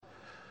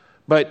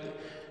But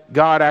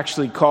God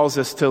actually calls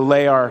us to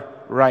lay our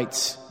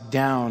rights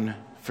down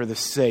for the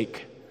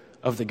sake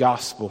of the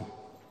gospel.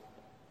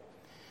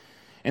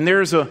 And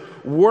there's a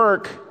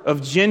work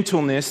of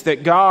gentleness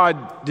that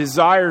God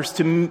desires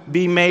to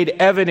be made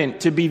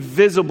evident, to be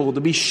visible,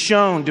 to be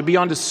shown, to be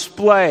on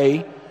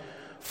display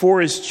for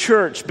His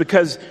church.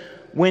 Because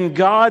when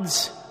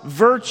God's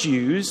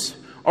virtues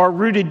are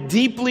rooted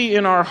deeply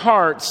in our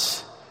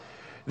hearts,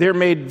 they're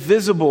made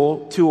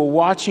visible to a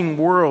watching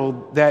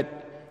world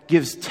that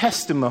gives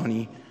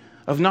testimony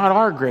of not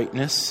our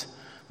greatness,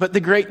 but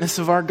the greatness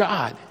of our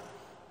God.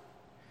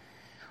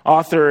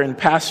 Author and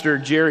pastor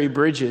Jerry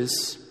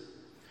Bridges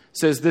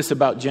says this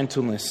about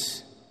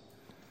gentleness.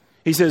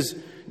 He says,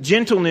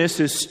 gentleness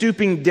is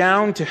stooping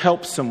down to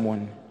help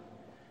someone.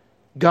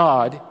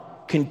 God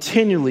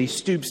continually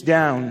stoops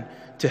down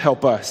to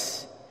help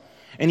us.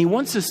 And He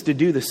wants us to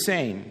do the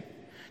same,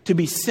 to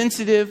be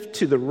sensitive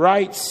to the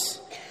rights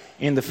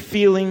and the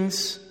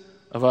feelings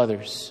of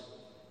others.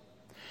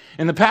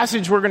 In the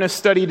passage we're going to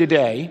study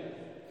today,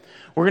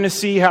 we're going to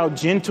see how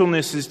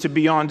gentleness is to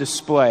be on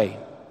display.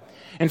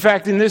 In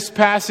fact, in this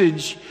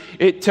passage,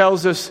 it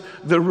tells us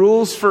the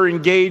rules for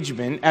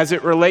engagement as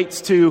it relates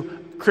to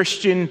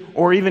Christian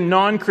or even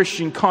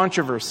non-Christian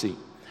controversy.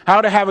 How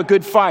to have a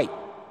good fight,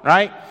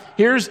 right?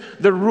 Here's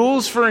the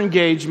rules for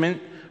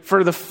engagement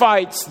for the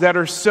fights that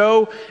are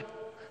so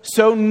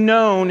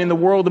known in the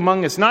world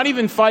among us. Not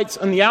even fights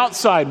on the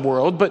outside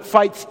world, but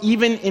fights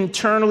even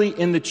internally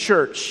in the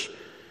church.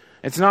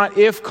 It's not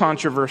if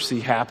controversy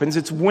happens,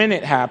 it's when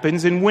it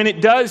happens. And when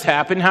it does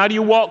happen, how do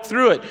you walk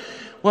through it?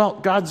 Well,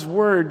 God's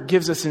Word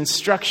gives us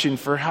instruction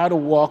for how to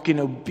walk in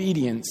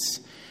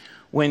obedience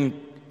when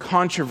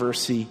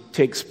controversy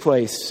takes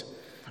place,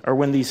 or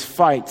when these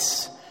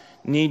fights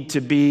need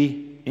to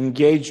be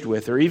engaged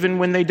with, or even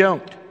when they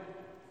don't.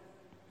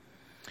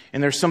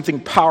 And there's something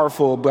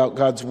powerful about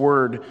God's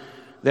Word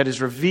that is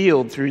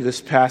revealed through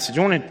this passage.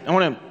 I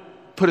want to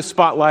put a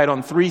spotlight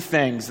on three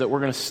things that we're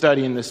going to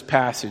study in this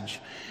passage.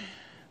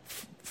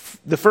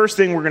 The first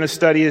thing we're going to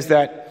study is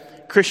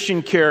that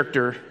Christian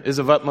character is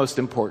of utmost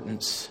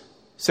importance.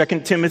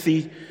 2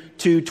 Timothy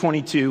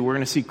 2:22, we're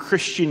going to see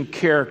Christian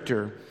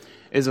character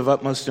is of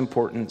utmost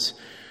importance.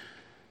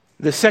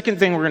 The second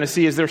thing we're going to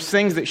see is there's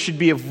things that should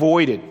be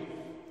avoided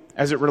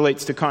as it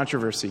relates to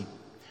controversy.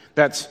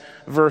 That's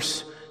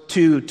verse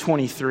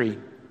 2:23.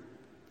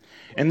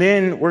 And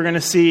then we're going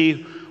to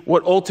see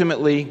what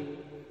ultimately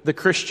the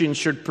Christian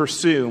should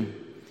pursue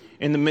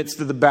in the midst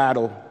of the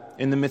battle,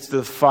 in the midst of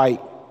the fight,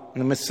 in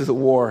the midst of the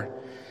war.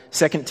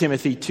 2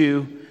 Timothy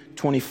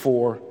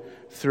 2:24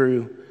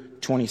 through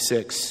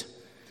 26.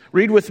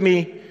 Read with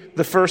me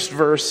the first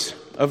verse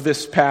of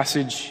this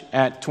passage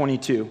at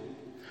 22.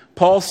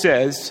 Paul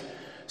says,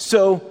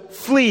 "So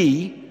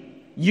flee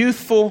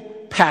youthful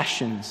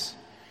passions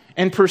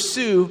and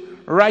pursue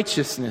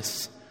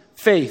righteousness,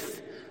 faith,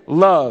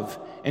 love,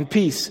 and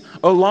peace,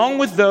 along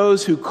with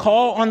those who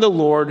call on the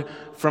Lord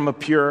from a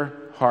pure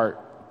heart."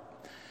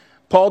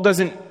 Paul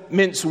doesn't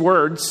mince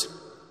words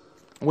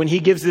when he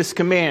gives this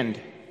command.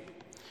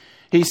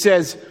 He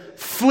says,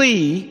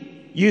 flee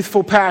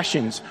youthful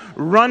passions,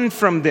 run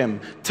from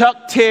them,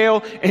 tuck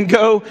tail and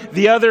go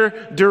the other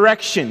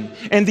direction.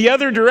 And the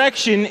other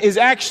direction is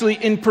actually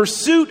in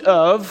pursuit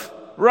of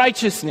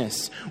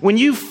righteousness. When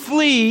you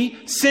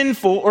flee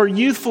sinful or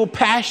youthful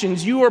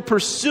passions, you are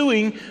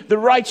pursuing the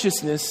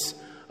righteousness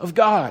of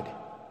God.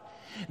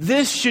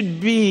 This should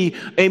be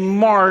a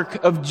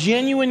mark of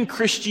genuine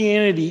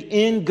Christianity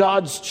in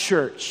God's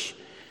church,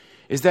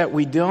 is that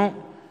we don't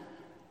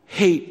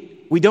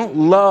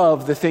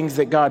love the things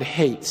that God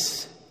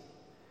hates,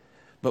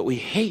 but we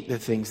hate the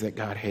things that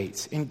God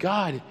hates. And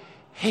God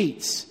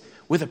hates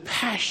with a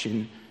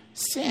passion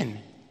sin.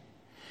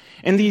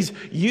 And these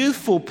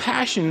youthful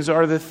passions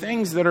are the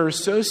things that are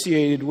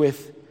associated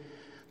with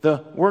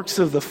the works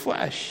of the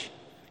flesh.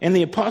 And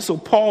the Apostle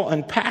Paul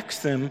unpacks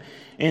them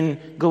in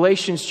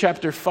Galatians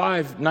chapter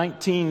 5,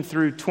 19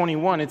 through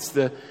 21. It's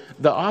the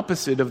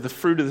opposite of the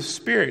fruit of the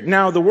Spirit.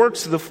 Now, the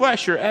works of the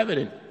flesh are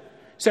evident: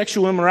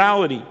 sexual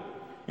immorality,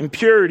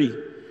 impurity,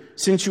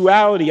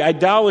 sensuality,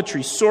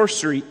 idolatry,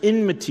 sorcery,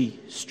 enmity,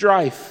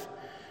 strife,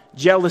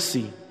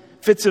 jealousy,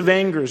 fits of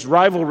angers,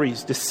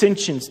 rivalries,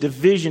 dissensions,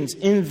 divisions,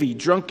 envy,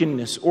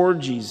 drunkenness,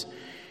 orgies,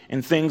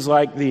 and things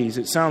like these.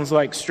 It sounds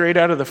like straight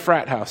out of the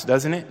frat house,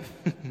 doesn't it?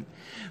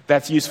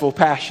 That's youthful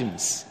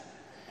passions.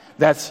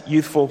 That's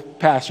youthful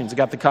passions. I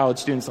got the college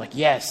students like,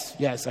 yes,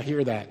 I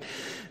hear that.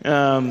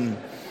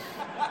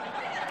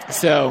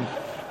 So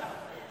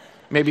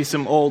maybe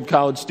some old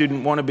college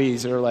student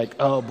wannabes are like,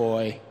 oh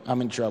boy,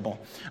 I'm in trouble.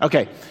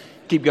 Okay,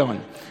 keep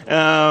going.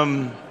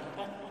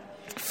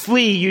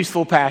 Flee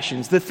youthful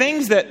passions. The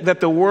things that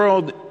the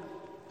world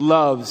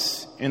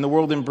loves and the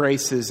world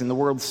embraces and the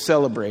world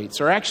celebrates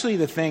are actually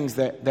the things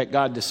that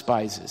God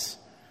despises.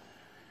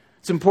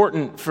 It's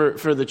important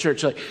for the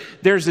church. Like,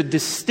 there's a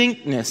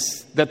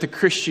distinctness that the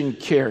Christian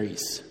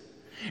carries.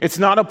 It's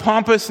not a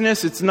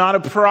pompousness. It's not a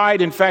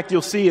pride. In fact,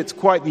 you'll see it's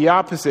quite the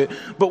opposite.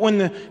 But when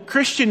the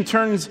Christian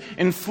turns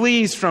and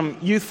flees from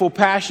youthful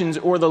passions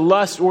or the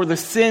lust or the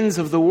sins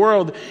of the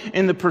world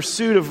in the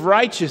pursuit of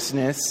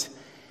righteousness,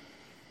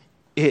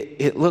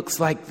 it looks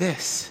like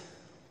this.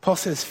 Paul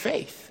says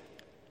faith.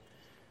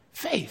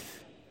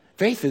 Faith.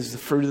 Faith is the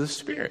fruit of the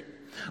Spirit.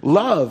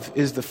 Love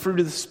is the fruit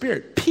of the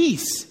Spirit.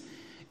 Peace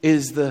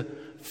is the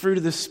fruit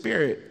of the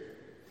Spirit.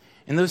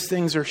 And those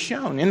things are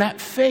shown. And that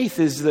faith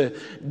is the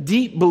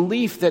deep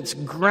belief that's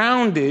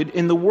grounded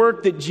in the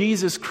work that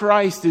Jesus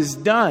Christ has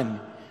done.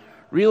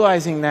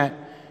 Realizing that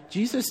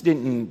Jesus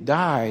didn't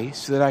die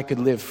so that I could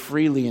live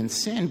freely in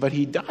sin, but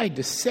he died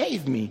to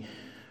save me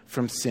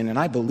from sin. And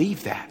I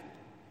believe that.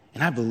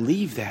 And I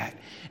believe that.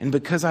 And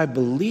because I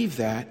believe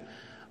that,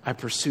 I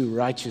pursue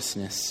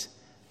righteousness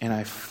and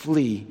I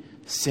flee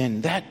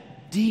sin.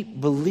 That deep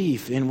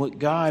belief in what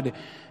God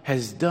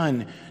has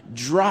done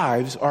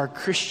drives our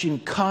Christian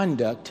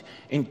conduct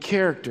and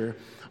character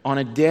on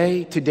a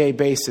day-to-day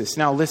basis.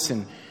 Now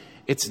listen,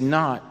 it's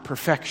not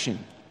perfection.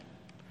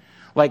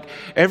 Like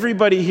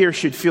everybody here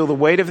should feel the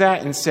weight of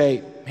that and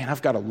say, man,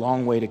 I've got a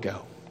long way to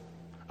go.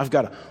 I've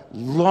got a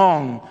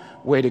long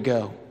way to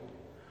go.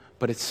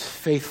 But it's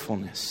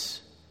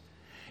faithfulness.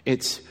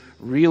 It's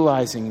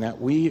realizing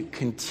that we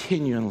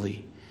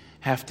continually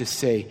have to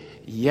say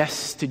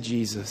yes to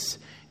Jesus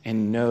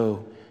and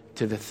no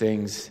to the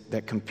things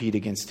that compete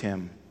against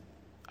him.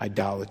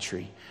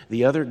 Idolatry,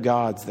 the other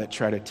gods that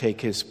try to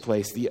take his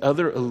place, the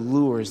other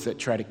allures that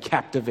try to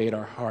captivate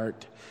our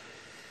heart.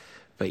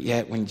 But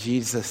yet when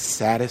Jesus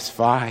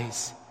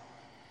satisfies,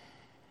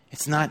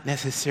 it's not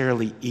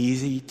necessarily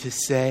easy to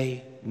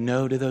say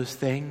no to those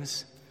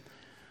things,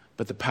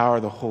 but the power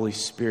of the Holy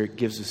Spirit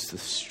gives us the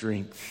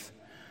strength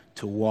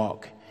to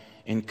walk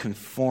in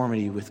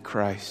conformity with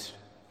Christ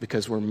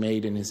because we're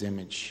made in his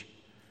image,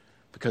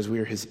 because we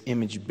are his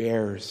image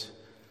bearers,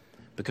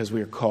 because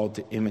we are called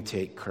to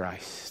imitate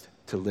Christ,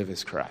 to live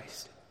as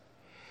Christ.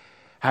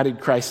 How did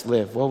Christ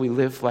live? Well, we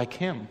live like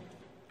him.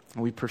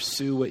 We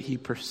pursue what he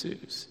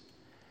pursues.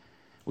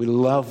 We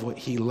love what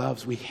he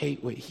loves. We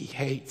hate what he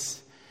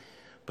hates.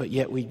 But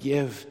yet we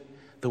give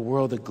the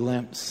world a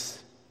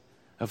glimpse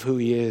of who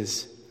he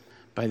is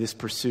by this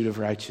pursuit of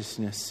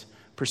righteousness.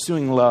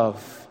 Pursuing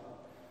love.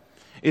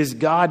 Is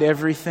God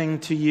everything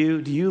to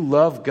you? Do you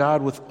love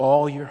God with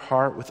all your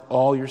heart, with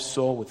all your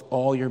soul, with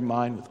all your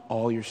mind, with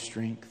all your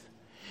strength?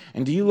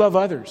 And do you love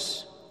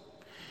others?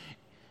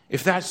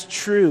 If that's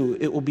true,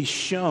 it will be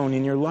shown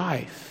in your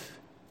life.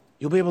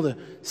 You'll be able to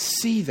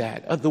see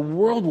that. The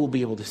world will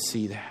be able to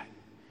see that.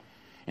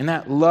 And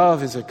that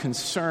love is a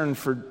concern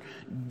for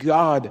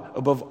God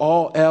above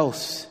all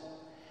else,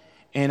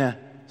 and a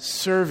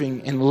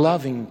serving and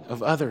loving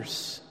of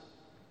others.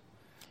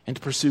 And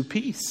to pursue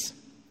peace.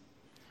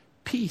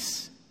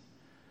 Peace.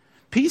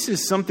 Peace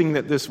is something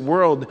that this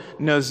world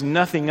knows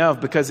nothing of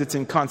because it's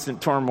in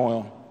constant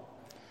turmoil.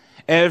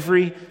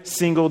 Every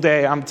single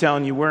day, I'm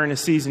telling you, we're in a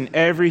season,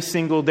 every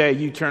single day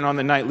you turn on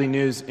the nightly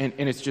news and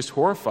it's just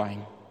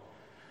horrifying.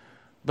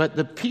 But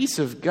the peace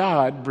of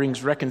God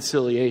brings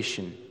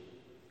reconciliation.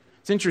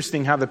 It's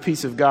interesting how the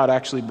peace of God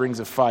actually brings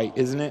a fight,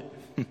 isn't it?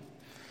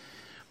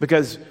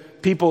 Because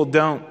people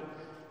don't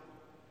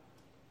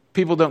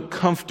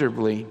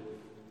comfortably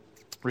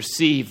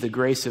receive the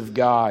grace of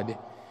God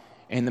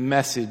and the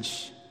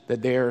message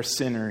that they are a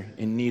sinner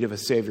in need of a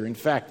Savior. In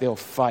fact, they'll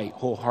fight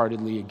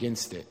wholeheartedly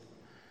against it.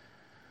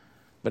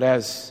 But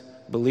as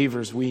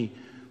believers, we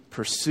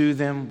pursue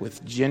them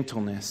with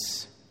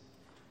gentleness,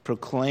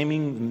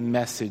 proclaiming the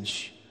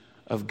message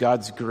of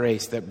God's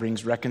grace that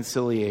brings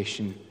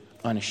reconciliation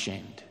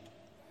unashamed.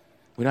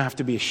 We don't have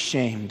to be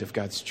ashamed of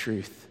God's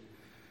truth,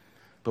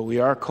 but we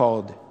are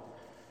called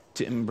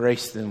to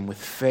embrace them with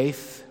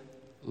faith,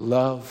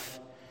 love,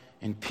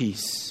 and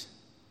peace.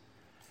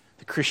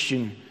 The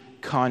Christian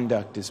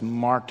conduct is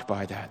marked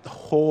by that. The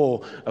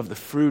whole of the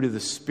fruit of the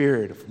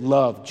Spirit of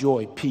love,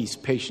 joy, peace,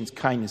 patience,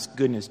 kindness,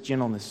 goodness,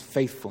 gentleness,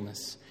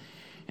 faithfulness,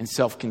 and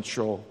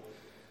self-control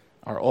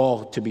are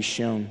all to be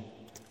shown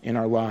in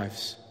our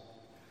lives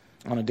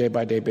on a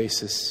day-by-day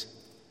basis.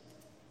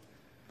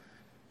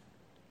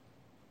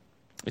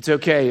 It's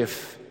okay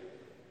if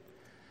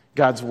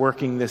God's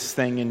working this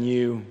thing in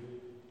you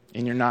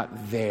and you're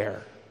not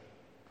there.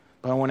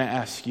 But I want to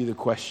ask you the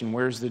question,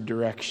 where's the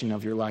direction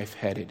of your life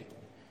headed?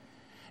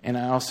 And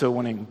I also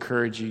want to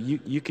encourage you,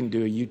 you can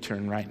do a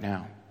U-turn right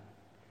now.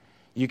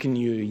 You can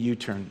do a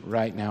U-turn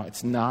right now.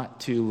 It's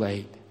not too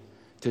late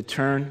to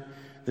turn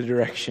the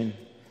direction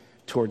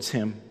towards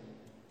him.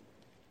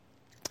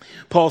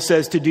 Paul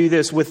says to do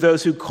this with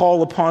those who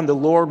call upon the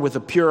Lord with a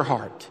pure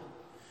heart.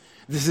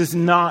 This is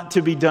not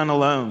to be done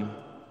alone.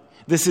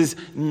 This is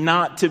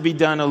not to be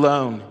done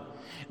alone.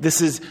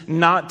 This is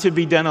not to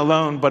be done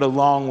alone, but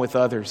along with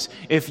others.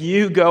 If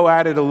you go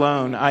at it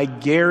alone, I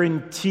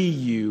guarantee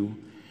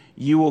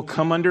you will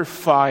come under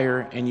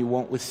fire and you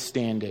won't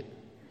withstand it.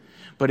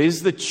 But it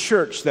is the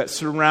church that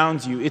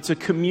surrounds you. It's a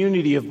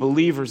community of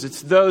believers.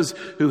 It's those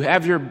who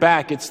have your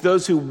back. It's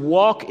those who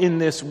walk in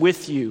this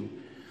with you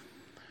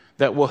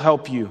that will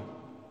help you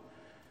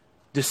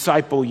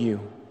disciple you,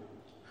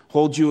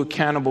 hold you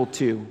accountable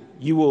to.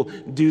 You will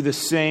do the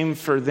same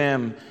for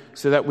them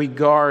so that we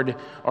guard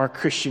our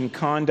Christian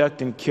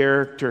conduct and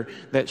character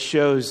that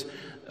shows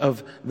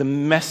of the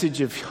message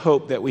of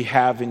hope that we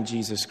have in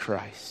Jesus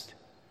Christ.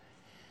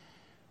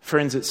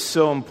 Friends, it's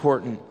so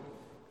important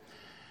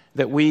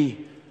that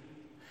we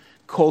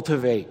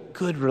cultivate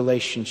good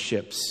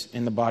relationships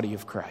in the body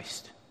of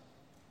Christ.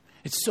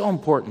 It's so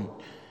important.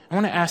 I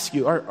want to ask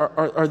you,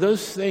 are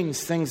those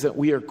things that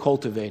we are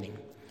cultivating?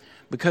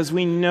 Because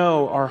we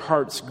know our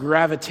heart's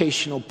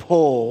gravitational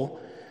pull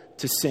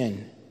to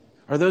sin.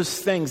 Are those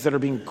things that are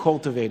being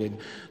cultivated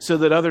so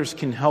that others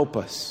can help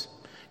us,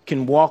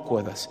 can walk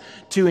with us,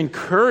 to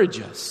encourage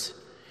us?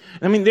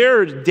 I mean, there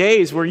are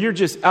days where you're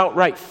just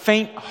outright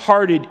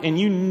faint-hearted and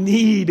you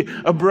need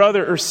a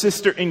brother or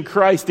sister in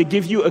Christ to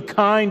give you a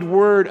kind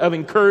word of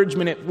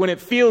encouragement when it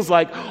feels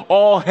like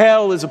all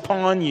hell is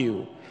upon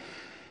you.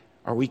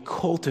 Are we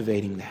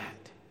cultivating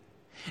that?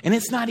 And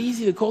it's not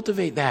easy to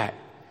cultivate that.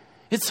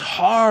 It's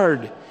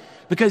hard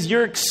because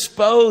you're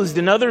exposed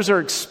and others are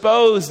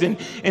exposed,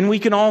 and we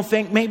can all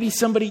think maybe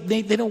somebody,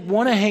 they don't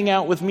want to hang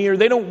out with me, or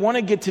they don't want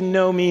to get to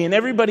know me, and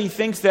everybody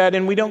thinks that,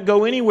 and we don't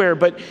go anywhere.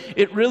 But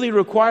it really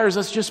requires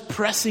us just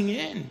pressing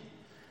in,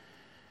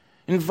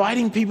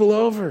 inviting people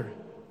over,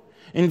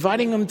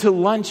 inviting them to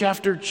lunch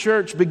after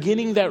church,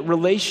 beginning that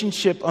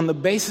relationship on the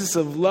basis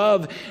of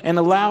love, and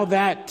allow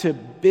that to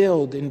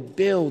build and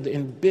build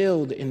and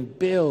build and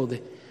build.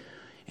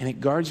 And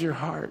it guards your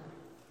heart.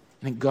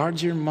 And it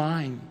guards your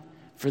mind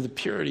for the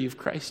purity of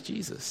Christ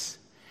Jesus.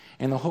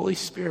 And the Holy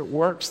Spirit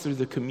works through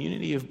the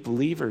community of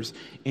believers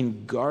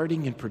in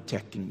guarding and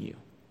protecting you.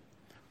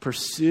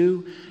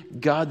 Pursue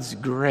God's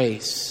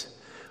grace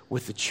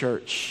with the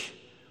church,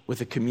 with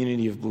a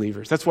community of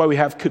believers. That's why we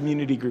have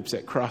community groups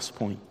at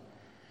Crosspoint.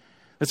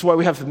 That's why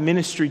we have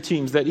ministry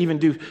teams that even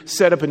do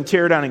set up and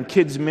tear down in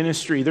kids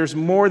ministry. There's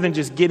more than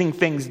just getting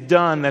things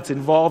done that's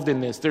involved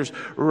in this. There's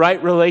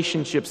right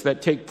relationships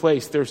that take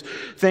place. There's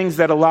things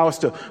that allow us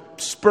to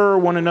spur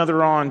one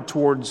another on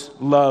towards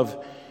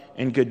love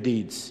and good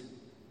deeds.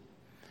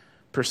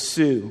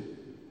 Pursue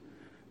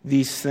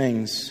these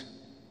things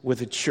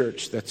with a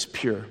church that's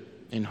pure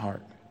in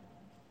heart.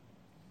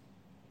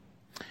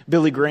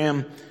 Billy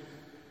Graham,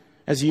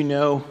 as you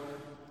know,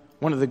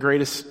 one of the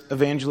greatest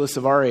evangelists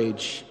of our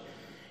age,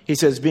 he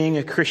says, being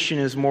a Christian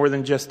is more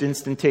than just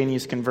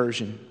instantaneous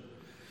conversion.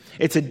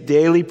 It's a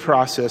daily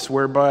process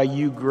whereby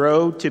you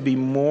grow to be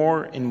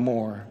more and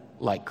more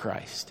like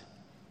Christ.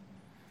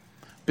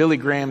 Billy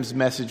Graham's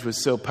message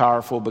was so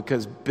powerful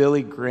because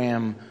Billy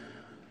Graham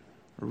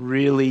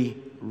really,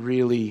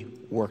 really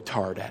worked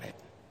hard at it.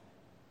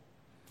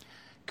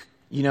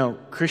 You know,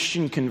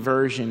 Christian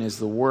conversion is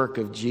the work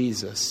of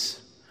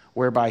Jesus,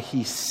 whereby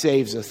he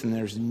saves us and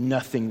there's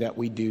nothing that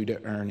we do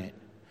to earn it.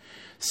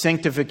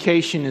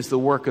 Sanctification is the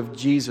work of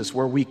Jesus,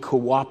 where we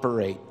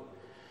cooperate,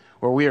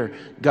 where we are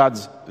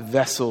God's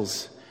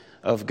vessels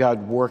of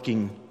God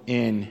working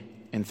in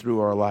and through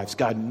our lives.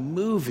 God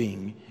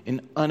moving in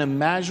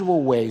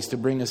unimaginable ways to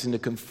bring us into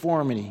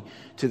conformity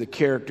to the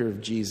character of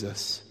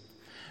Jesus.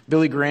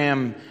 Billy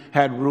Graham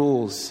had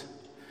rules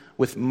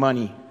with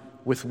money,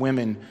 with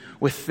women,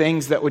 with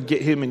things that would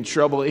get him in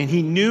trouble, and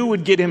he knew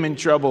would get him in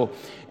trouble.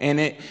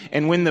 And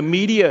when the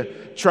media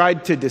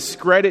tried to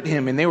discredit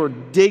him and they were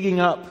digging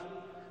up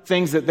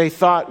things that they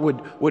thought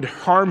would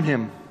harm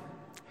him,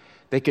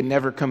 they could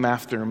never come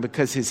after him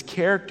because his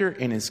character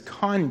and his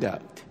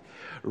conduct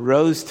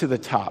rose to the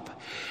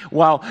top.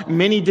 While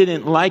many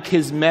didn't like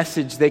his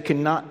message, they could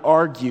not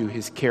argue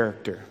his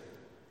character.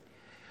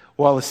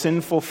 While a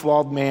sinful,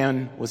 flawed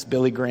man was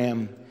Billy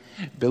Graham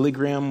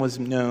was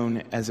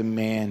known as a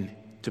man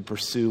to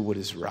pursue what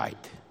is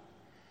right.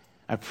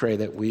 I pray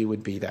that we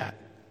would be that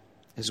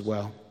as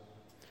well.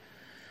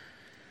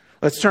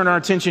 Let's turn our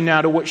attention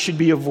now to what should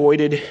be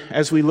avoided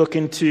as we look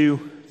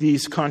into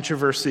these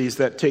controversies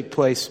that take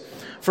place.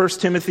 1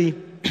 Timothy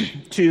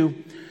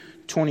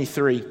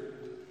 2:23.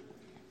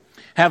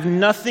 Have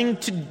nothing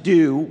to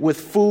do with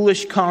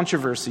foolish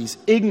controversies,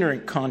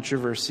 ignorant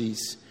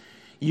controversies.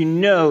 You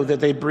know that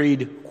they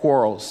breed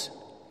quarrels.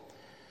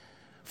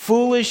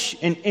 Foolish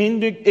and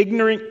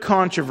ignorant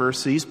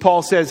controversies,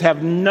 Paul says,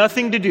 have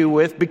nothing to do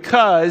with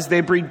because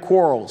they breed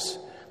quarrels.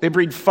 They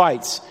breed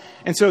fights.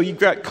 And so you've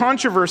got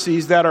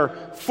controversies that are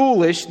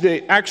foolish.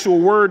 The actual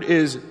word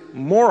is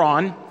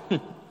moron.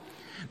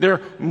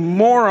 They're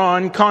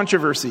moron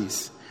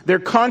controversies. They're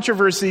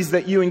controversies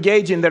that you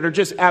engage in that are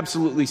just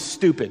absolutely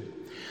stupid.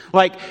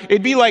 Like,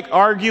 it'd be like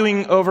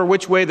arguing over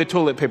which way the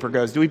toilet paper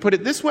goes. Do we put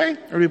it this way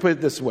or do we put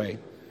it this way?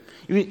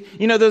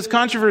 You know, those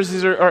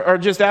controversies are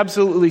just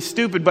absolutely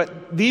stupid,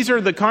 but these are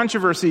the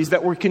controversies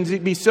that we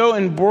can be so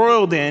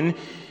embroiled in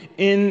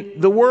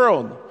the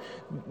world.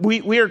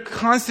 We are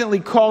constantly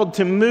called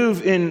to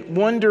move in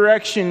one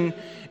direction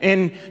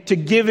and to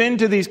give in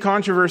to these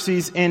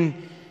controversies, and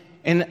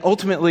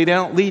ultimately they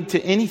don't lead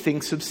to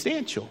anything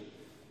substantial.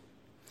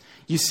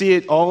 You see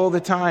it all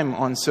the time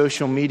on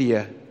social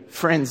media.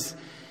 Friends,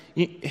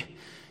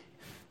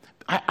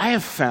 I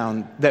have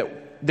found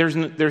that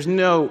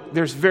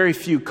there's very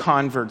few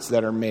converts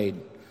that are made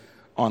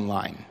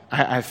online.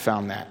 I've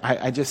found that.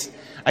 I just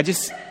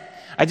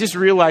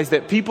realized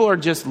that people are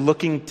just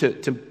looking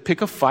to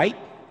pick a fight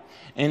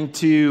and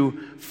to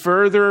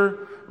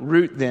further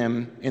root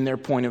them in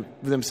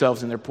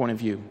themselves and their point of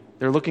view.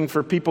 They're looking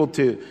for people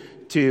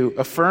to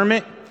affirm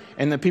it,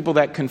 and the people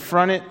that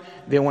confront it,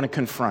 they want to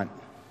confront.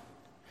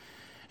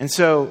 And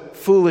so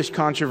foolish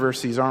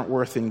controversies aren't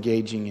worth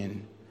engaging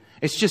in.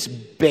 It's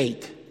just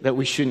bait that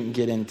we shouldn't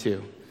get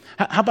into.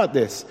 How about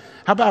this?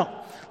 How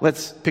about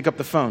let's pick up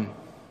the phone,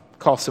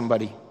 call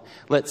somebody.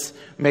 Let's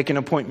make an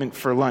appointment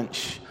for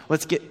lunch.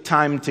 Let's get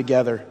time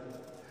together.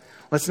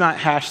 Let's not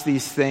hash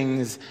these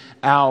things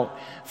out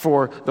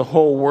for the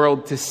whole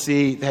world to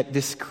see that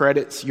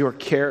discredits your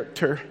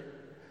character.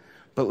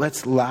 But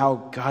let's allow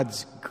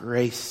God's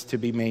grace to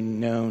be made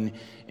known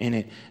in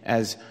it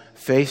as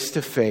face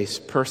to face,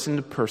 person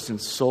to person,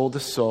 soul to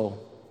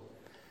soul.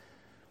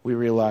 We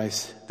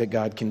realize that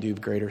God can do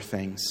greater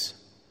things.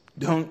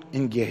 Don't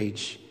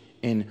engage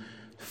in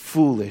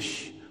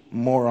foolish,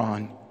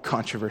 moron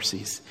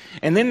controversies.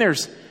 And then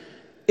there's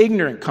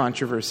ignorant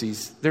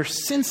controversies.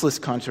 There's senseless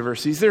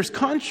controversies. There's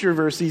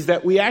controversies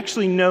that we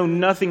actually know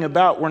nothing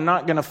about. We're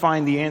not going to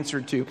find the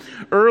answer to.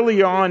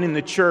 Early on in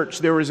the church,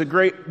 there was a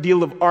great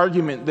deal of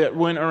argument that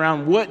went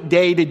around, what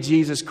day did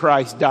Jesus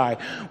Christ die?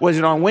 Was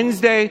it on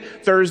Wednesday,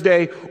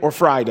 Thursday, or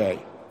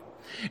Friday?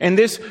 And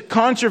this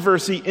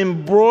controversy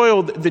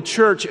embroiled the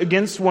church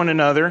against one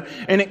another,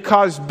 and it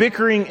caused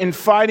bickering and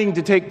fighting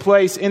to take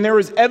place. And there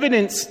was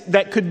evidence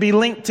that could be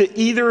linked to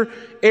either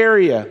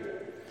area.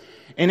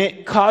 And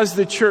it caused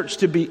the church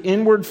to be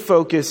inward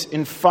focused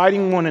in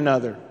fighting one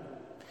another.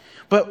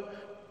 But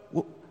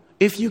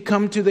if you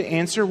come to the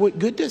answer, what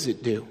good does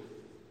it do?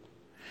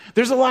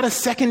 There's a lot of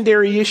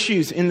secondary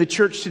issues in the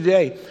church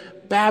today.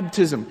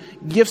 Baptism,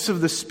 gifts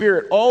of the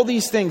Spirit, all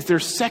these things, they're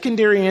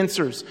secondary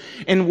answers.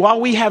 And while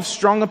we have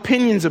strong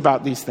opinions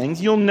about these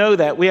things, you'll know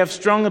that we have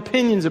strong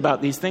opinions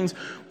about these things,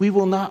 we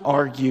will not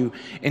argue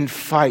and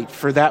fight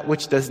for that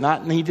which does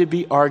not need to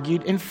be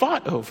argued and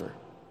fought over.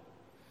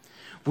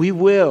 We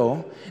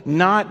will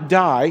not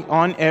die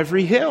on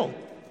every hill.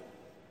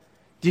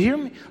 Do you hear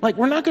me? Like,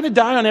 we're not going to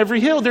die on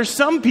every hill. There's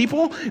some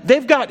people,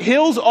 they've got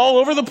hills all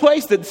over the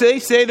place that they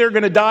say they're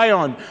going to die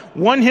on.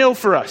 One hill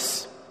for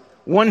us.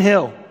 One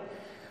hill.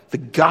 The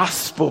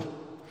gospel.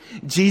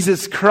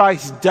 Jesus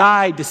Christ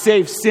died to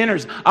save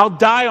sinners. I'll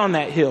die on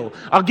that hill.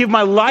 I'll give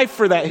my life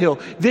for that hill.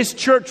 This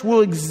church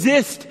will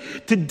exist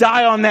to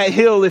die on that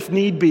hill if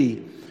need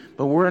be.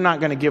 But we're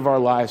not going to give our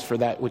lives for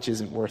that which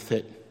isn't worth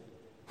it.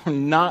 We're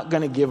not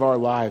going to give our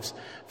lives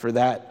for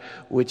that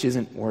which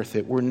isn't worth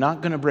it. We're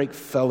not going to break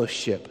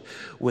fellowship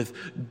with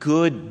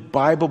good,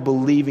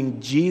 Bible-believing,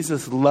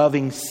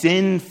 Jesus-loving,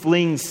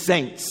 sin-fleeing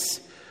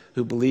saints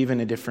who believe in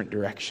a different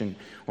direction.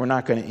 We're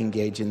not going to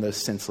engage in those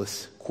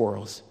senseless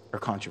quarrels or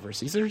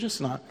controversies. They're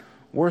just not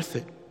worth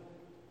it.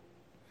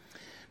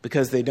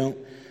 Because they don't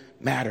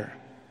matter.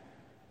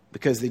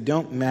 Because they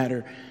don't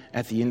matter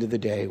at the end of the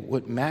day.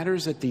 What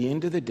matters at the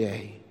end of the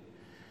day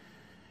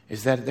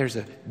is that there's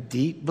a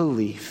deep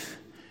belief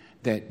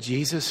that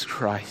Jesus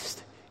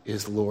Christ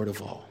is Lord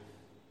of all.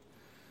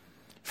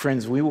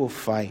 Friends, we will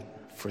fight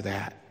for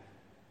that.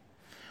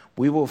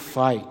 We will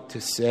fight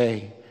to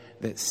say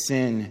that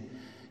sin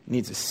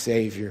needs a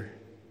Savior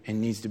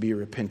and needs to be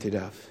repented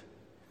of.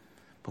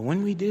 But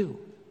when we do,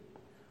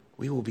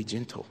 we will be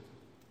gentle.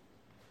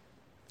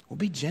 We'll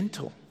be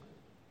gentle.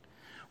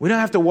 We don't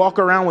have to walk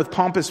around with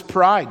pompous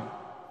pride,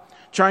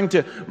 trying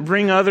to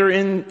bring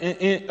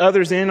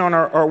others in on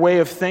our way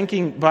of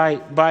thinking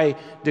by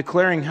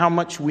declaring how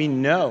much we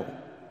know.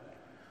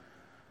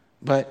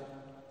 But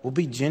we'll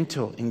be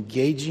gentle,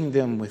 engaging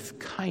them with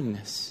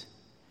kindness,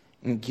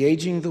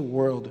 engaging the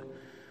world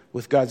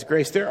with God's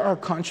grace. There are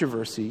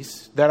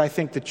controversies that I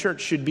think the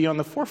church should be on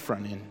the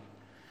forefront in.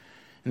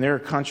 And there are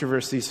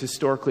controversies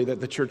historically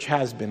that the church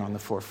has been on the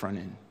forefront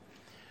in.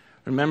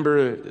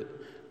 Remember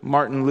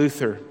Martin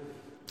Luther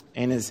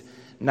and his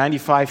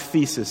 95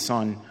 Thesis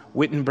on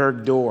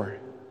Wittenberg door.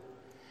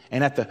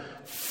 And at the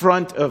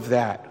front of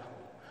that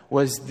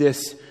was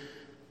this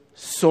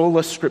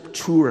sola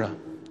scriptura,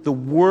 the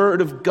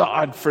word of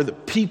God for the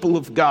people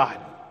of God,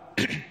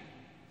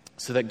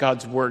 so that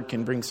God's word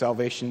can bring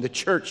salvation. The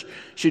church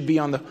should be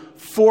on the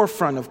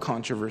forefront of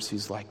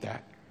controversies like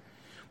that.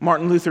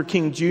 Martin Luther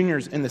King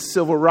Jr.'s and the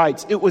civil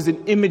rights, it was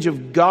an image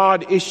of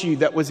God issue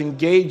that was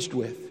engaged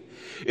with.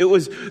 It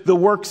was the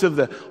works of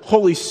the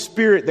Holy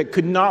Spirit that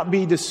could not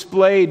be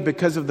displayed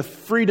because of the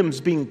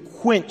freedoms being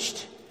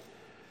quenched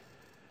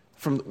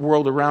from the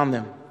world around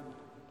them.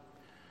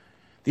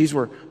 These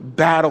were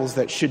battles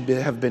that should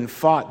have been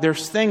fought.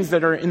 There's things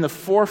that are in the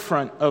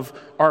forefront of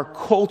our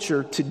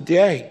culture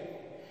today.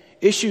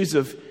 Issues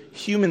of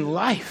human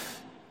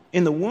life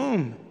in the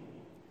womb.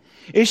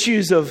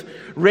 Issues of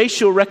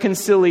racial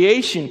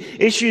reconciliation.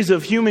 Issues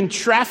of human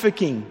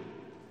trafficking.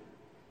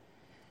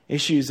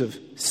 Issues of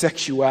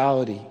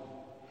sexuality.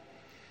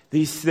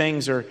 These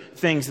things are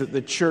things that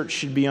the church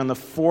should be on the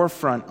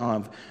forefront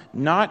of.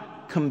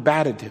 Not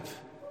combative,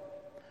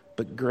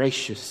 but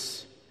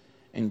gracious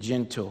and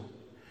gentle,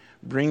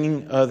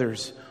 bringing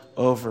others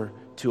over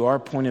to our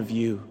point of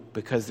view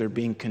because they're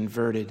being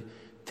converted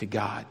to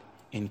God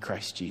in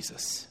Christ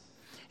Jesus.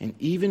 And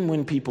even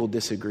when people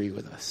disagree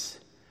with us,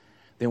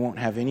 they won't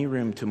have any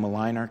room to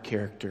malign our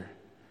character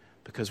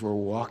because we're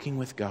walking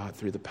with God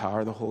through the power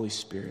of the Holy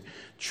Spirit,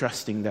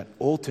 trusting that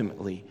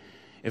ultimately,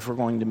 if we're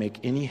going to make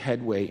any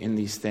headway in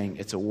these things,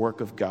 it's a work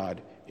of God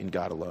and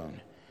God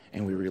alone.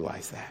 And we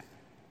realize that.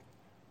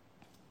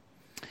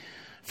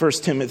 2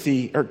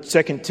 Timothy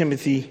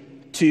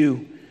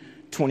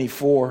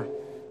 2:24,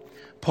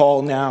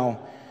 Paul now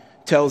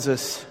tells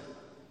us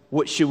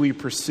what should we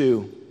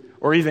pursue,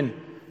 or even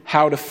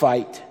how to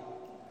fight.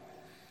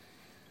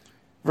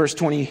 Verse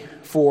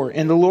 24,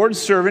 and the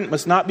Lord's servant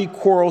must not be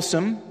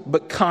quarrelsome,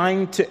 but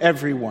kind to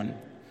everyone.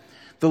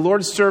 The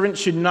Lord's servant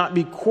should not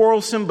be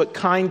quarrelsome, but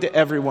kind to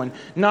everyone.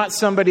 Not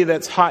somebody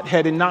that's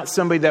hot-headed, not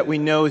somebody that we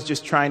know is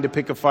just trying to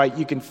pick a fight.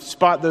 You can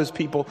spot those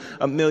people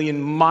a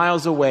million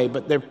miles away,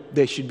 but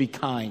they should be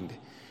kind.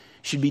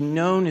 Should be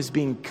known as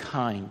being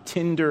kind,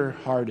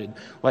 tender-hearted,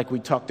 like we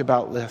talked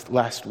about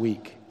last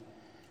week.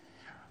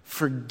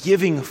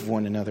 Forgiving of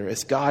one another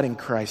as God in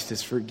Christ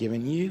has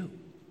forgiven you.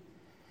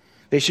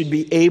 They should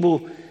be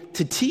able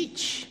to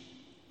teach.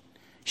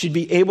 Should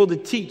be able to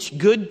teach.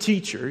 Good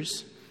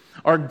teachers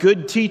are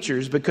good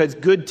teachers because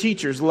good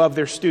teachers love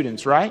their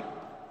students, right?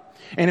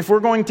 And if we're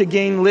going to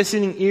gain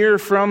listening ear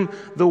from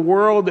the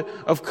world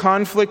of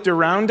conflict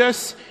around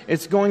us,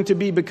 it's going to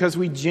be because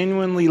we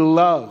genuinely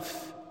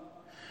love.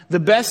 The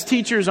best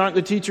teachers aren't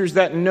the teachers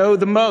that know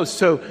the most,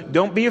 so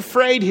don't be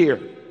afraid here.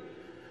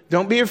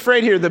 Don't be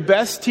afraid here. The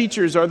best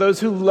teachers are those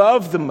who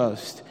love the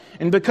most.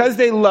 And because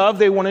they love,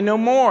 they want to know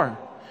more.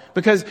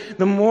 Because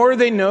the more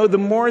they know, the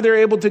more they're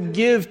able to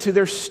give to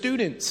their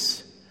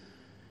students.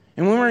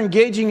 And when we're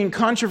engaging in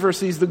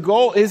controversies, the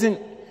goal isn't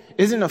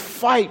a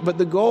fight, but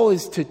the goal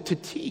is to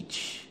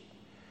teach.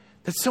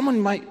 That someone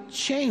might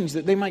change,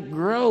 that they might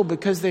grow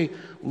because they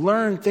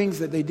learn things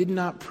that they did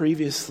not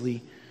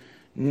previously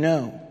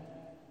know.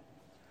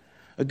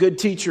 A good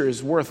teacher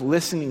is worth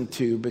listening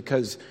to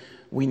because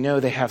we know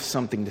they have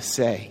something to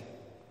say.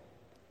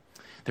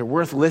 They're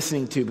worth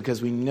listening to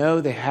because we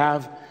know they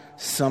have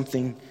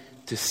something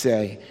to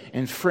say.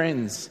 And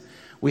friends,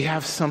 we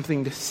have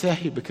something to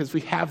say because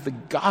we have the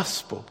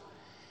gospel.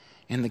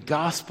 And the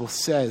gospel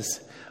says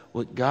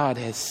what God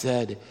has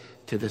said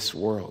to this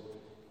world.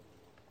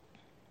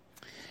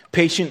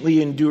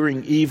 Patiently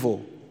enduring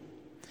evil.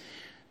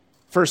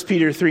 1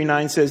 Peter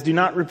 3:9 says, do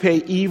not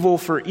repay evil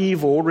for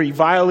evil,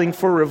 reviling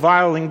for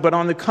reviling, but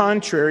on the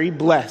contrary,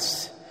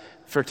 bless.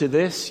 For to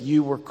this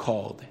you were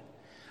called.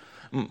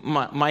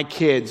 My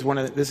kids,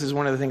 this is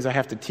one of the things I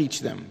have to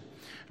teach them,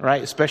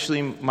 right?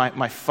 Especially my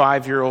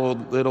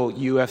 5-year-old little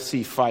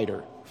UFC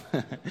fighter.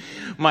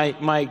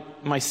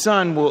 My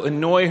son will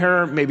annoy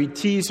her, maybe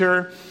tease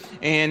her,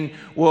 and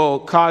will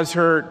cause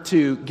her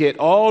to get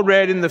all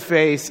red in the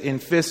face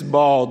and fist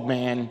balled,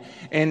 man.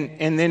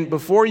 And then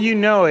before you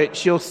know it,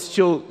 she'll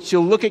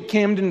look at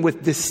Camden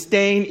with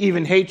disdain,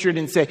 even hatred,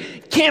 and say,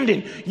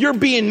 Camden, you're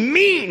being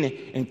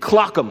mean, and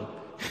clock him.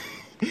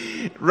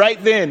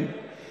 Right then.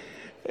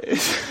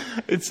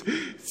 It's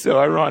so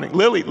ironic.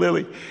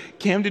 Lily,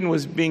 Camden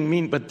was being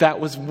mean, but that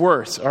was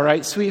worse. All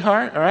right,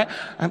 sweetheart? All right?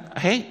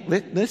 Hey,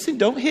 listen,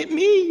 don't hit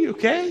me,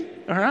 okay?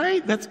 All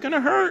right? That's going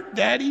to hurt,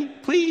 Daddy,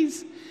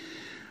 please.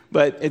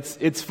 But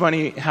it's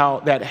funny how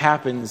that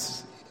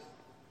happens.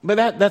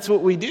 But that's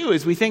what we do,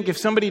 is we think if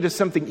somebody does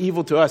something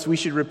evil to us, we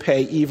should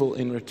repay evil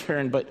in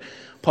return. But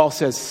Paul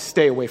says,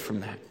 stay away from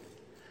that.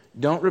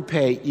 Don't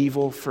repay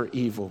evil for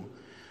evil,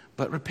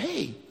 but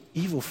repay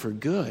evil for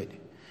good.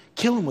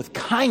 Kill them with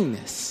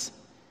kindness.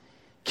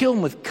 Kill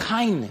them with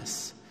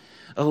kindness.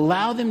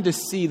 Allow them to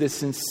see the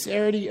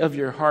sincerity of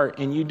your heart,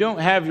 and you don't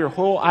have your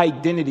whole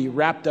identity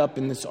wrapped up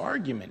in this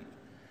argument.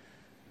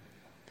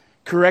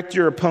 Correct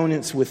your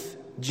opponents with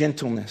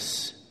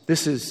gentleness.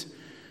 This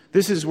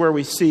is where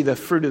we see the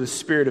fruit of the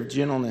Spirit of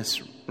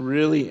gentleness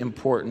really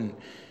important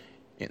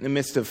in the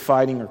midst of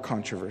fighting or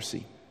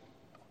controversy.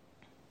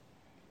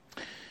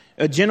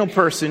 A gentle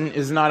person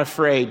is not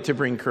afraid to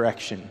bring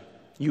correction.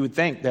 You would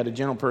think that a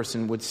gentle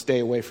person would stay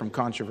away from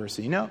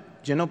controversy. No,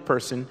 a gentle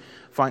person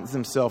finds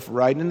themselves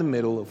right in the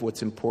middle of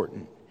what's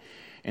important,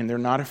 and they're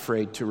not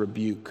afraid to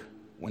rebuke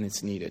when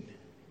it's needed.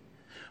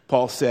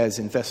 Paul says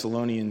in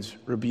Thessalonians,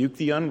 rebuke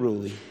the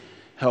unruly,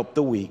 help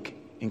the weak,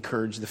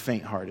 encourage the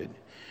faint-hearted.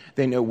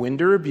 They know when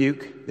to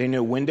rebuke, they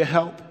know when to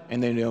help,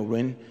 and they know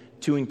when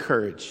to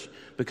encourage,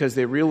 because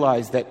they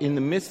realize that in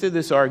the midst of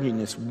this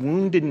argument,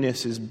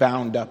 woundedness is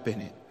bound up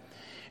in it.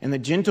 And the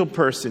gentle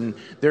person,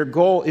 their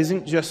goal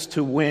isn't just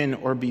to win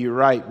or be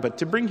right, but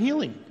to bring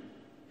healing.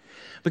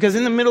 Because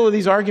in the middle of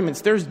these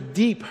arguments, there's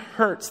deep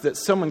hurts that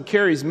someone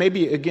carries,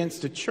 maybe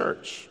against a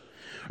church.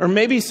 Or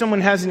maybe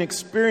someone has an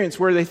experience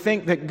where they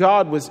think that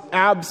God was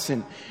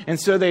absent, and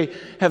so they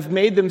have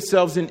made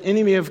themselves an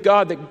enemy of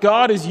God, that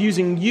God is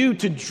using you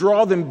to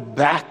draw them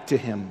back to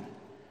Him.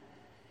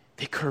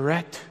 They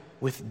correct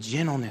with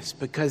gentleness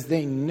because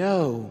they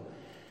know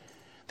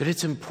that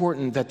it's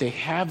important that they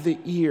have the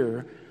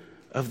ear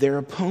of their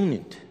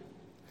opponent.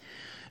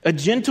 A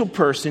gentle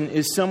person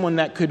is someone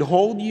that could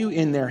hold you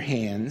in their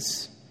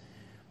hands,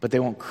 but they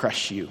won't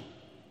crush you,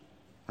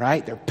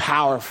 right? They're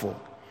powerful.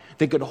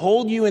 They could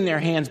hold you in their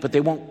hands, but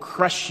they won't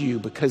crush you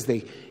because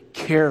they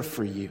care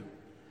for you.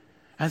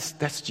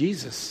 That's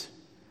Jesus,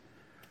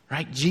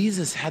 right?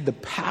 Jesus had the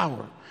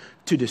power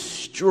to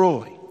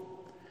destroy,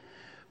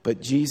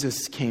 but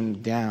Jesus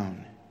came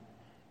down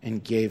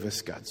and gave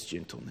us God's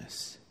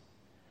gentleness.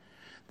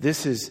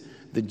 This is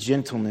the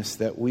gentleness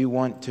that we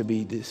want to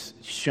be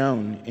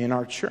shown in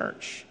our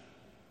church.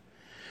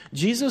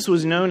 Jesus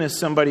was known as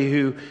somebody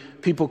who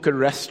people could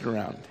rest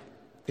around.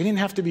 They didn't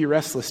have to be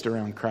restless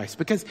around Christ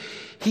because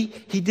he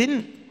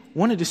didn't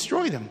want to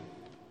destroy them.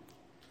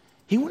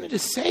 He wanted to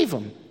save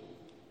them.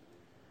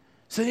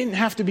 So they didn't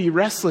have to be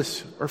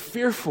restless or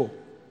fearful.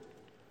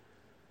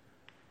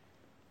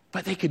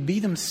 But they could be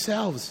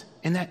themselves.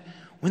 And that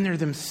when they're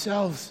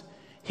themselves,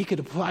 he could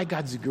apply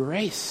God's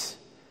grace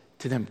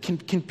to them.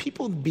 Can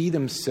people be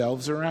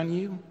themselves around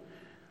you?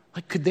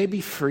 Like, could they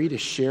be free to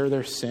share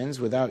their sins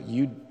without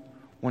you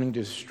wanting to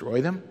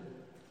destroy them?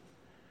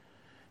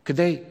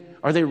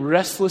 Are they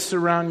restless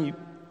around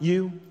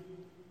you?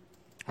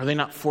 Are they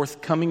not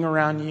forthcoming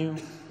around you? And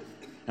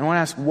I want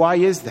to ask, why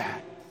is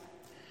that?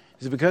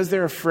 Is it because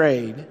they're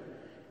afraid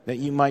that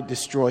you might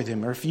destroy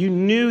them? Or if you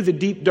knew the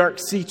deep, dark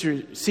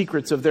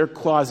secrets of their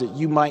closet,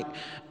 you might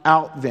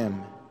out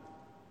them?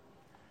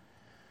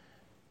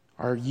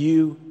 Are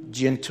you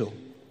gentle?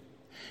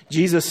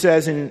 Jesus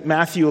says in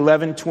Matthew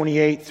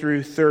 11:28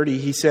 through 30,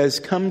 he says,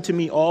 "Come to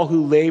me all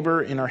who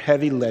labor and are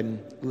heavy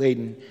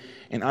laden,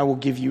 and I will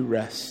give you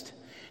rest.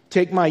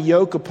 Take my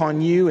yoke upon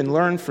you and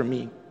learn from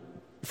me,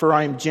 for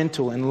I am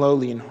gentle and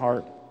lowly in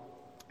heart,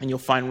 and you'll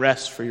find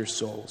rest for your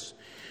souls.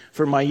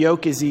 For my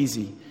yoke is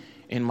easy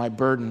and my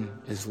burden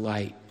is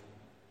light."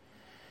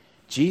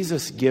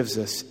 Jesus gives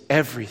us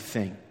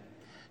everything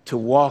to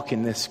walk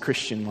in this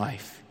Christian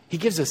life. He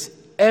gives us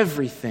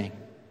everything.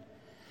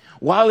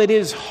 While it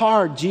is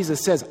hard,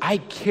 Jesus says, I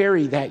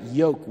carry that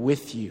yoke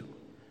with you.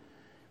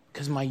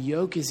 Because my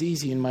yoke is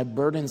easy and my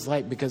burden's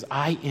light, because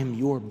I am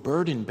your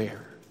burden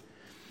bearer.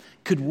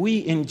 Could we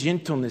in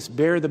gentleness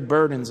bear the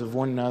burdens of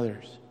one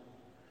another?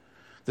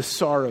 The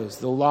sorrows,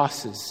 the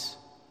losses,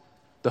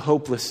 the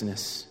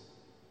hopelessness,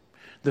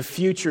 the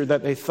future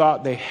that they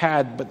thought they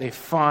had but they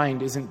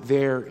find isn't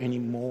there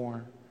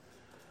anymore.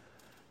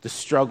 The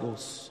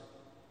struggles,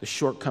 the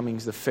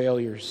shortcomings, the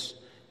failures.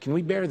 Can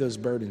we bear those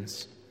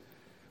burdens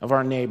of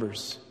our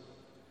neighbors,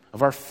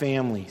 of our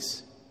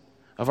families,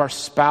 of our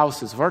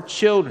spouses, of our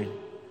children,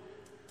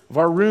 of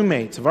our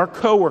roommates, of our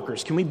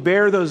coworkers? Can we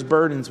bear those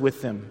burdens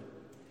with them?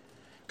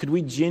 Could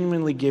we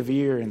genuinely give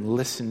ear and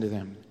listen to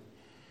them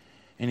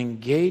and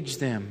engage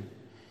them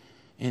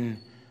in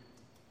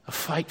a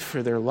fight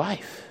for their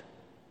life?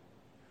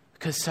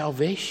 Because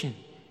salvation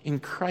in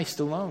Christ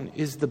alone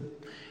is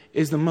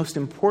the most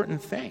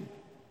important thing.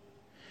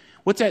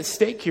 What's at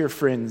stake here,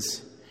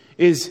 friends,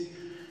 is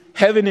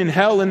heaven and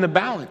hell in the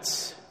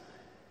balance.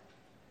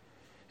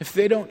 If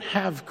they don't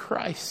have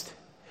Christ,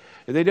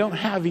 if they don't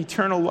have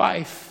eternal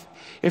life,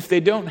 if they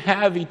don't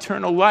have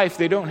eternal life,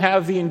 they don't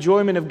have the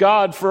enjoyment of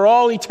God for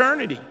all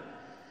eternity.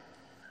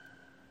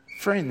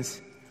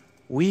 Friends,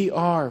 we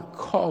are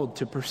called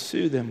to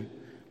pursue them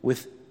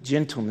with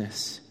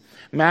gentleness.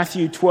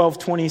 Matthew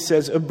 12:20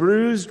 says, "A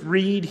bruised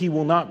reed he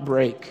will not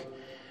break,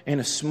 and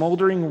a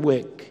smoldering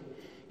wick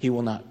he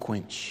will not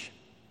quench."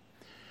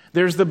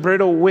 There's the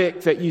brittle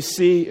wick that you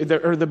see,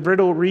 or the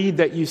brittle reed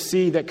that you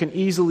see that can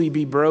easily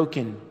be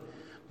broken,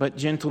 but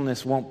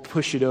gentleness won't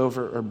push it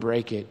over or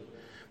break it,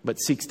 but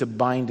seeks to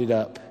bind it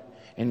up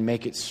and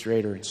make it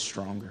straighter and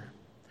stronger.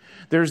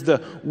 There's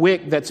the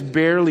wick that's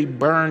barely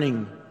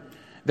burning,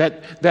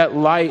 that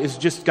light has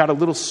just got a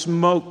little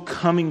smoke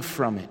coming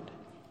from it.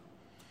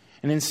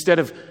 And instead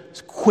of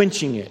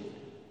quenching it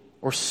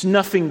or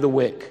snuffing the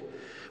wick,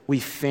 we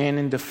fan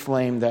into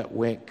flame that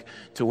wick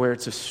to where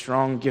it's a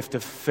strong gift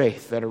of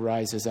faith that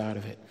arises out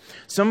of it.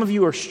 Some of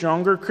you are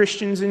stronger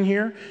Christians in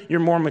here. You're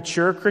more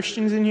mature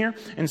Christians in here.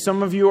 And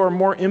some of you are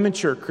more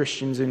immature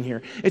Christians in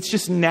here. It's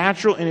just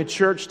natural in a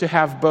church to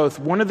have both.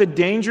 One of the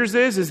dangers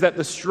is that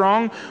the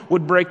strong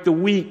would break the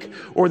weak,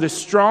 or the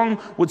strong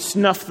would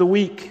snuff the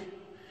weak.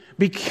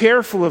 Be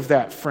careful of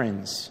that,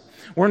 friends.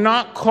 We're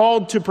not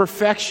called to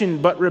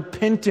perfection, but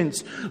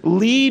repentance.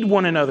 Lead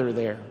one another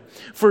there.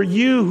 For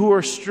you who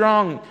are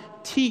strong,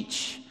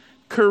 teach,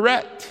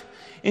 correct,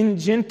 in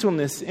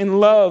gentleness, in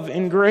love,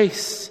 in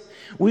grace.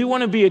 We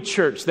want to be a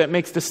church that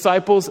makes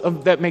disciples,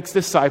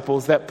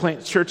 that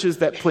plant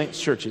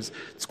churches.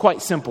 It's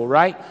quite simple,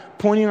 right?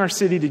 Pointing our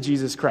city to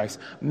Jesus Christ.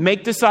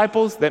 Make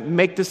disciples that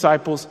make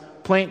disciples,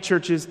 plant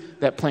churches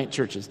that plant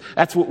churches.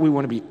 That's what we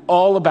want to be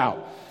all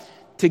about.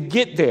 To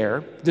get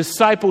there,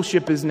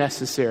 discipleship is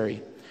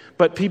necessary.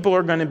 But people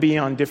are going to be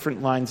on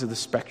different lines of the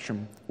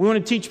spectrum. We want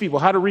to teach people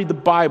how to read the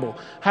Bible,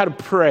 how to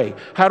pray,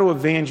 how to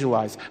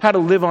evangelize, how to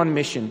live on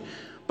mission.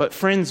 But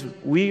friends,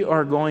 we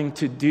are going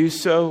to do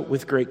so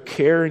with great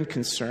care and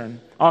concern.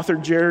 Author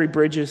Jerry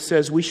Bridges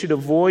says we should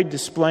avoid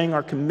displaying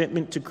our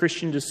commitment to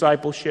Christian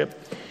discipleship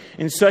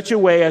in such a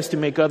way as to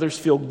make others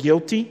feel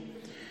guilty,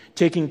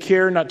 taking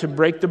care not to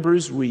break the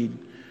bruised reed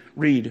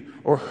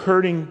or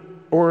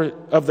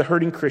of the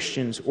hurting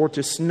Christians, or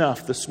to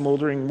snuff the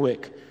smoldering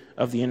wick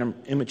of the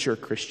immature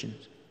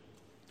Christians.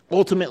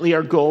 Ultimately,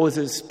 our goal is,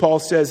 as Paul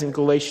says in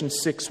Galatians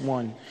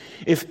 6:1,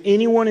 if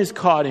anyone is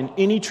caught in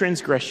any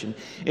transgression,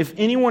 if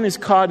anyone is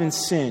caught in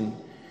sin,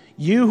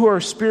 you who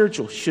are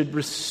spiritual should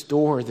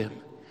restore them.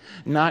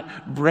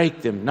 Not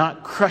break them,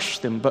 not crush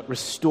them, but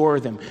restore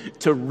them,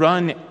 to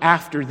run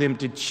after them,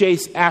 to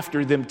chase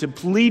after them, to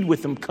plead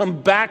with them,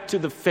 come back to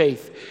the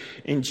faith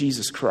in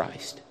Jesus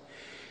Christ.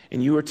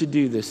 And you are to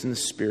do this in the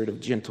spirit of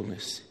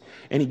gentleness.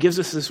 And he gives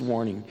us this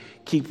warning: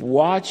 keep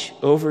watch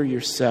over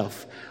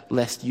yourself,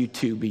 lest you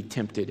too be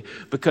tempted.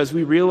 Because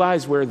we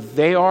realize where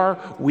they are,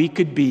 we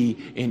could be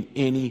in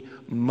any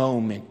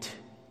moment.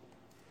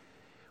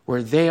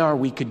 Where they are,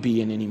 we could be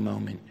in any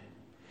moment.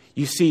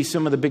 You see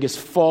some of the biggest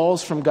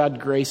falls from God's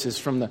graces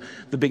from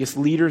the biggest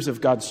leaders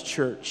of God's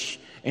church.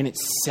 And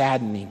it's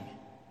saddening.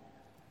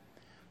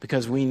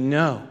 Because we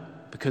know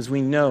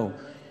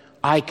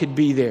I could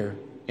be there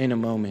in a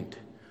moment.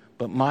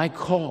 But my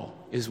call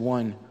is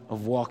one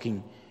of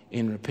walking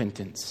in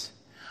repentance.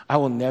 I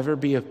will never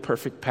be a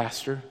perfect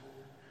pastor,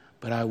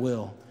 but I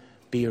will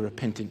be a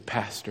repentant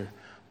pastor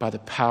by the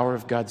power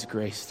of God's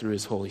grace through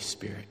His Holy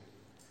Spirit.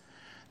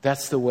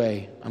 That's the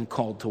way I'm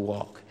called to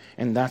walk.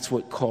 And that's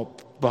what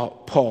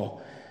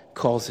Paul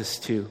calls us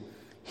to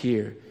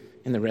here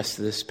in the rest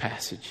of this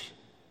passage.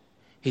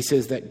 He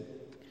says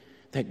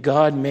that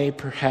God may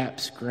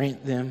perhaps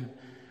grant them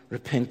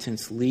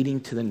repentance leading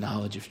to the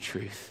knowledge of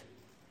truth.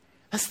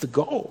 That's the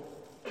goal.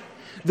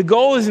 The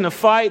goal isn't a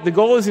fight. The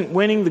goal isn't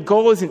winning. The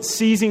goal isn't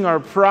seizing our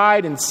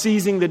pride and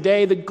seizing the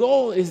day. The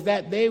goal is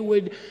that they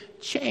would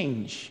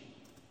change.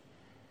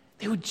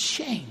 They would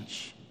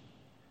change.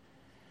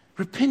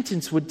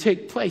 Repentance would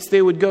take place.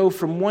 They would go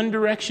from one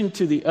direction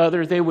to the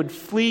other. They would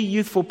flee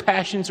youthful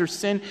passions or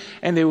sin,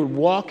 and they would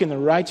walk in the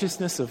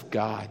righteousness of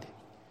God.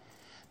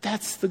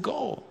 That's the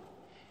goal.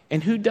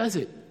 And who does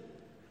it?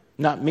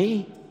 Not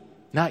me,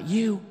 not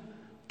you,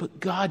 but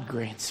God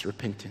grants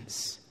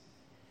repentance.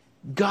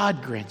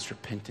 God grants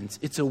repentance.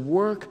 It's a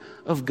work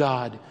of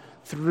God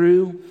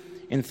through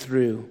and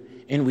through.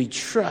 And we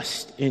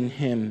trust in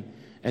Him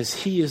as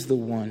He is the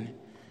one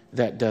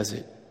that does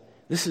it.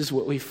 This is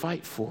what we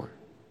fight for.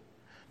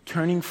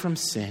 Turning from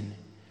sin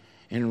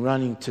and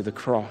running to the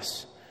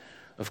cross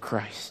of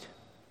Christ.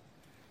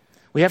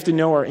 We have to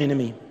know our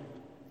enemy.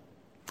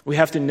 We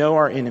have to know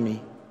our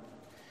enemy.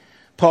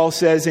 Paul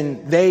says,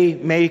 and they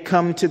may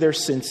come to their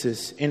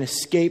senses and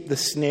escape the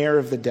snare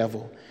of the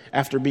devil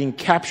after being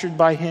captured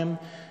by him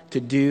to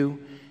do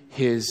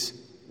his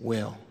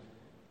will.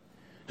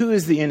 Who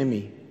is the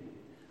enemy?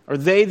 Are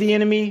they the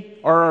enemy?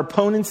 Are our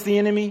opponents the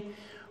enemy?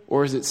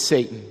 Or is it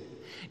Satan?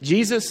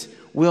 Jesus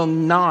will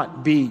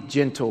not be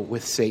gentle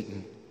with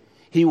Satan.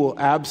 He will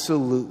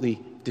absolutely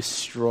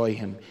destroy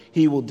him.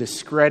 He will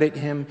discredit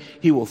him.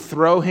 He will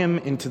throw him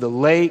into the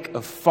lake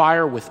of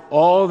fire with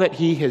all that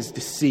he has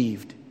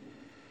deceived.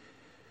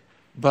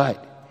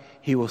 But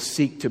he will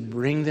seek to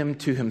bring them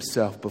to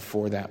himself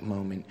before that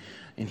moment.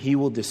 And he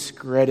will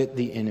discredit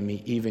the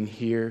enemy even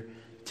here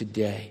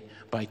today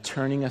by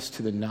turning us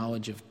to the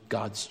knowledge of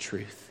God's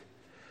truth.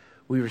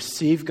 We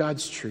receive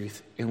God's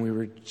truth and we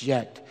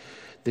reject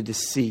the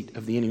deceit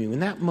of the enemy.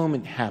 When that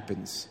moment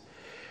happens,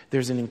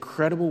 there's an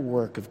incredible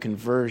work of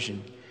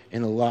conversion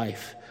in the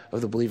life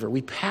of the believer.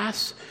 We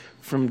pass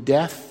from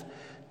death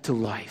to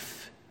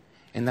life.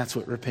 And that's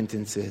what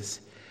repentance is.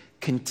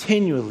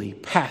 Continually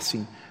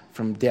passing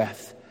from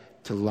death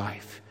to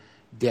life.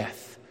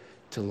 Death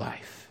to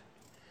life.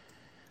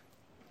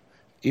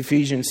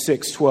 Ephesians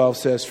 6:12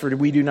 says, for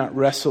we do not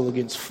wrestle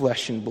against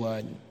flesh and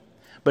blood,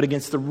 but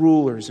against the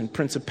rulers and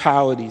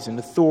principalities and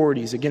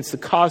authorities, against the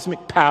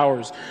cosmic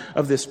powers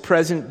of this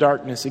present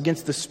darkness,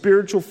 against the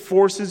spiritual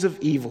forces of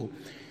evil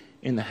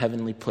in the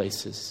heavenly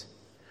places.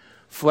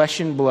 Flesh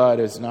and blood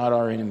is not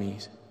our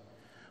enemies,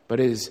 but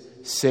it is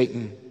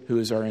Satan who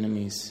is our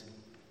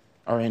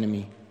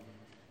enemy,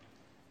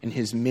 and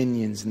his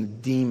minions and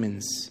the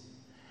demons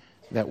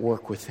that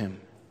work with him.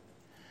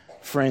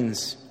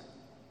 Friends,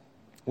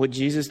 what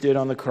Jesus did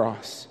on the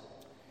cross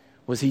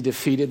was he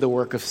defeated the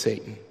work of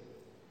Satan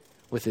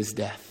with his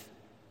death.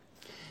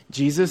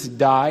 Jesus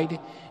died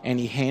and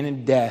he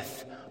handed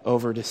death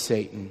over to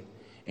Satan,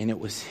 and it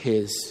was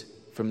his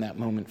from that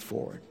moment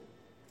forward.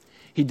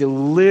 He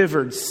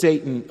delivered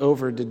Satan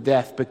over to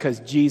death because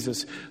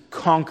Jesus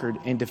conquered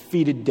and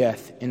defeated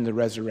death in the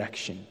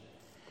resurrection.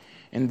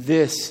 And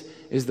this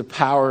is the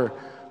power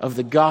of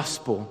the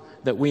gospel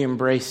that we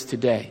embrace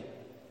today.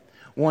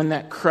 One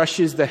that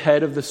crushes the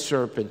head of the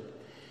serpent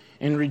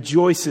and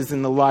rejoices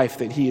in the life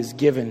that he has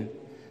given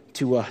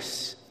to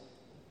us.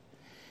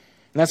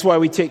 And that's why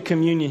we take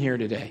communion here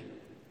today.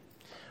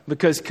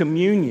 Because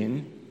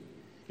communion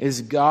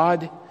is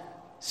God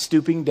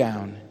stooping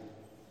down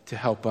to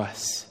help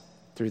us.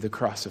 through the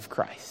cross of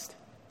Christ.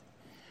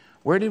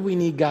 Where did we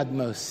need God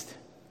most?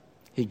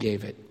 He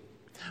gave it.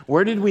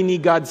 Where did we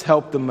need God's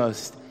help the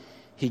most?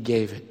 He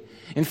gave it.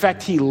 In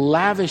fact, he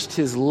lavished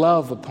his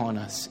love upon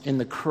us in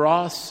the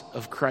cross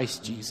of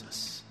Christ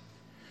Jesus.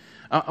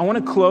 I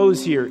want to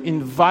close here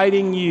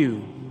inviting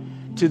you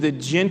to the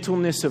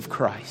gentleness of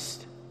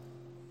Christ.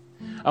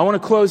 I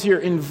want to close here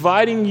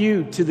inviting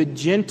you to the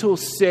gentle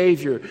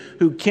Savior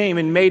who came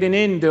and made an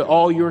end to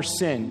all your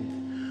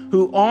sin,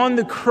 who on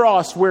the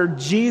cross where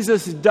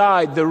Jesus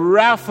died, the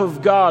wrath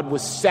of God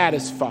was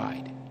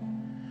satisfied.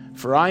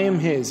 For I am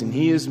his and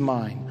he is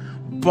mine,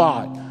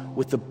 bought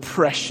with the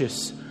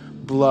precious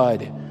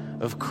blood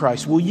of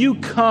Christ. Will you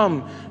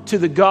come to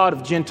the God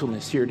of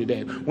gentleness here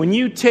today? When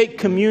you take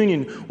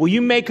communion, will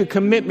you make a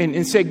commitment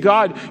and say,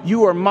 God,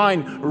 you are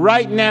mine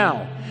right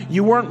now.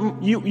 You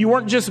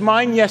weren't just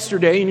mine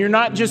yesterday, and you're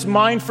not just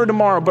mine for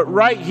tomorrow, but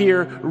right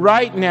here,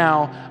 right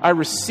now, I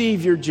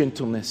receive your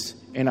gentleness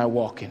and I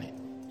walk in it.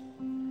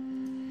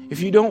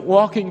 If you don't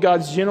walk in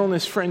God's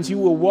gentleness, friends, you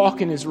will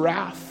walk in his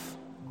wrath.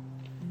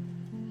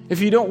 If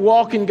you don't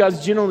walk in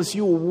God's gentleness,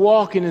 you will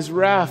walk in his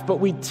wrath.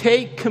 But we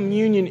take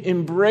communion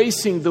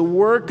embracing the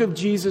work of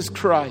Jesus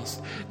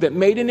Christ that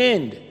made an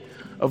end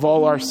of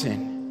all our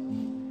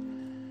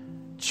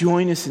sin.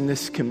 Join us in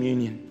this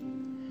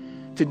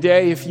communion.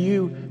 Today, if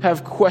you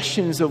have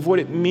questions of what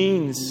it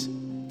means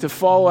to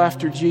follow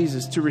after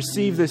Jesus, to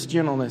receive this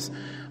gentleness,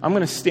 I'm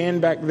going to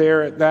stand back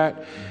there at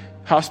that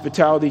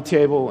hospitality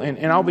table,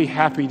 and I'll be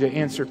happy to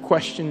answer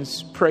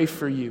questions, pray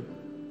for you.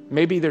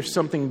 Maybe there's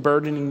something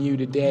burdening you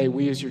today.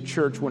 We as your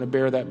church want to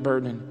bear that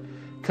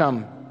burden.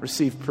 Come,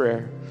 receive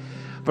prayer.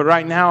 But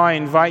right now I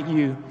invite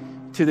you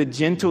to the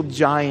gentle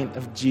giant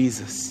of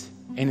Jesus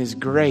and his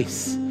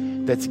grace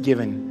that's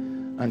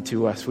given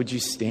unto us. Would you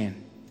stand?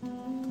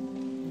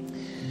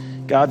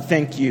 God,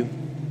 thank you.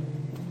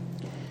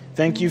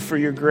 Thank you for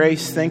your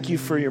grace. Thank you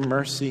for your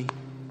mercy.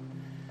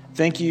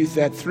 Thank you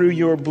that through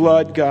your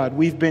blood, God,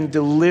 we've been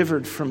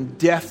delivered from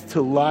death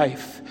to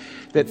life.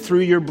 That through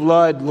your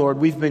blood, Lord,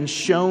 we've been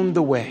shown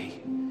the way.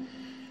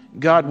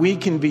 God, we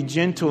can be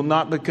gentle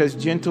not because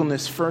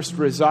gentleness first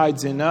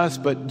resides in us,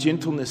 but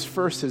gentleness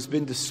first has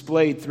been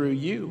displayed through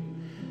you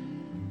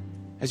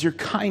as your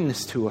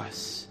kindness to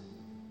us,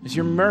 as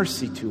your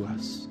mercy to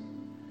us.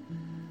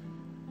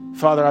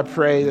 Father, I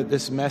pray that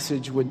this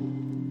message would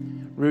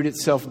root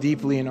itself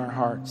deeply in our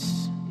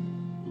hearts.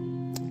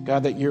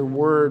 God, that your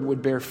word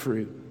would bear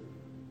fruit,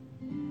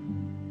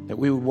 that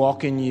we would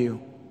walk in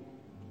you.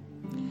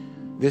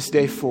 This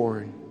day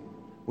forward,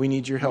 we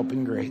need your help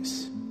and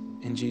grace.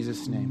 In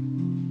Jesus'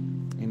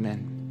 name,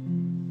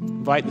 amen.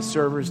 Invite the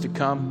servers to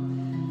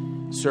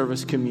come, serve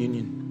us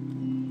communion.